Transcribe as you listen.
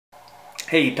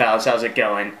Hey pals, how's it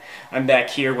going? I'm back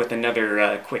here with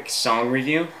another quick song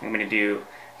review. I'm going to do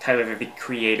Tyler the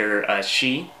Creator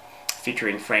She,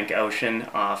 featuring Frank Ocean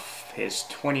off his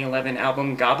 2011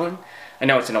 album Goblin. I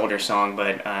know it's an older song,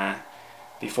 but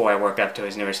before I work up to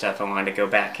his newer stuff, I wanted to go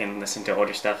back and listen to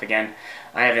older stuff again.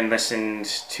 I haven't listened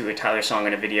to a Tyler song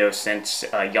in a video since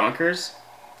Yonkers,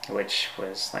 which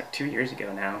was like 2 years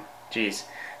ago now. Jeez.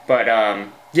 But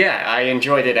yeah, I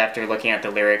enjoyed it after looking at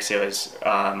the lyrics. It was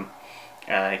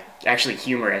actually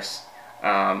humorous.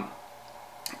 I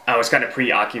was kind of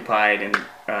preoccupied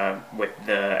with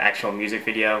the actual music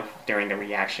video during the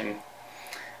reaction.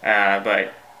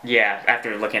 But yeah,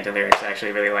 after looking at the lyrics, I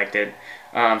actually really liked it.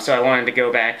 So I wanted to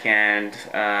go back and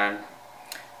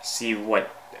see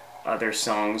what other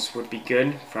songs would be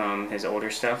good from his older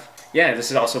stuff. Yeah, this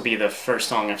would also be the first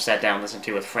song I've sat down and listened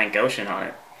to with Frank Ocean on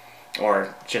it,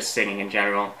 or just singing in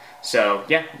general. So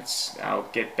yeah, I'll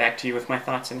get back to you with my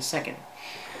thoughts in a second.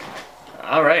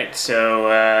 Alright,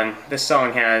 so this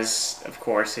song has, of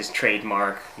course, his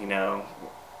trademark, low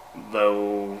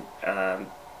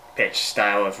pitch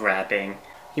style of rapping.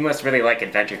 He must really like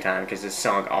Adventure Time, because this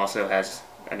song also has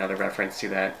another reference to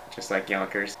that, just like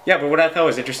Yonkers. Yeah, but what I thought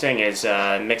was interesting is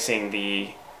mixing the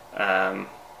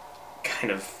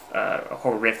kind of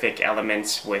horrific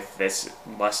elements with this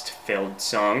lust-filled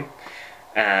song.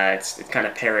 It's kind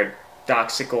of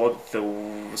paradoxical.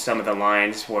 Some of the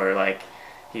lines were like,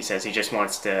 he says he just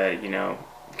wants to,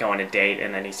 go on a date,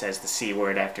 and then he says the C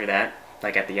word after that,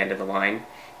 like at the end of the line.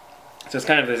 So it's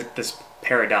kind of this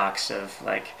paradox of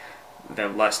like the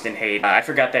lust and hate. I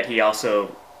forgot that he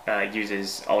also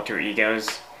uses alter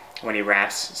egos when he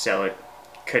raps, so it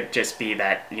could just be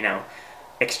that,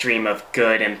 extreme of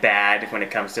good and bad when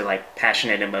it comes to like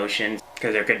passionate emotions.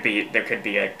 Because there could be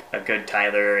a good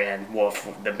Tyler and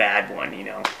Wolf, the bad one,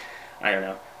 I don't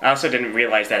know. I also didn't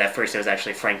realize that at first it was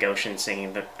actually Frank Ocean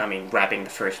rapping the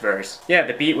first verse. Yeah,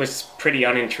 the beat was pretty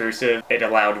unintrusive. It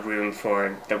allowed room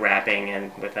for the rapping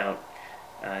and without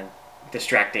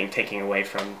taking away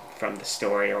from the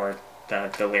story or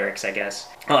the lyrics, I guess.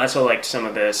 I also liked some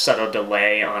of the subtle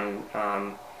delay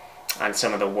on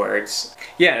some of the words.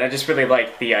 Yeah, I just really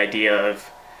liked the idea of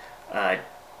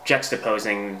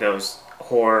juxtaposing those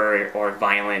horror or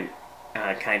violent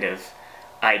kind of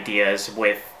ideas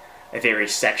with a very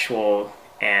sexual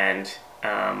and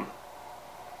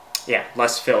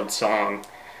lust-filled song.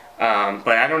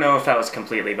 But I don't know if I was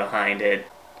completely behind it.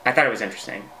 I thought it was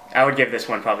interesting. I would give this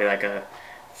one probably like a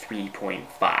 3.5.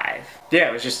 Yeah,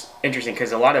 it was just interesting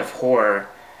because a lot of horror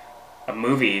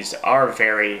movies are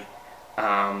very,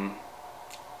 or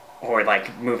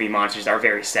like movie monsters are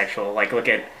very sexual. Like look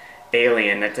at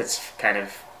Alien. That's kind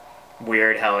of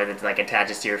weird how it like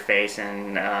attaches to your face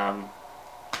and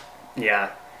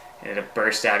yeah, it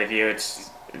bursts out of you.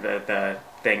 It's the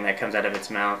thing that comes out of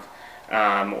its mouth,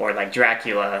 or like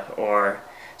Dracula, or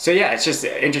so yeah. It's just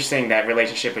interesting, that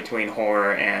relationship between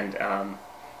horror and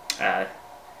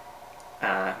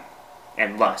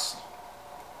lust,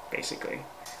 basically.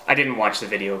 I didn't watch the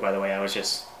video, by the way. I was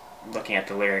just looking at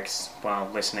the lyrics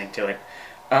while listening to it.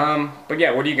 But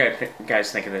yeah, what do you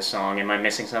guys think of this song? Am I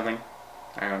missing something?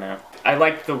 I don't know. I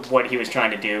liked what he was trying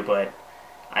to do, but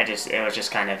it was just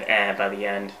kind of by the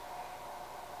end.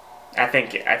 I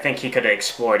think he could have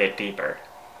explored it deeper.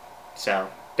 So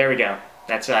there we go.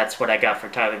 That's what I got for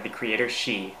Tyler the Creator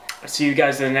She. I'll see you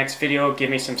guys in the next video. Give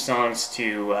me some songs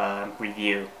to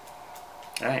review.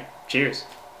 Alright, cheers.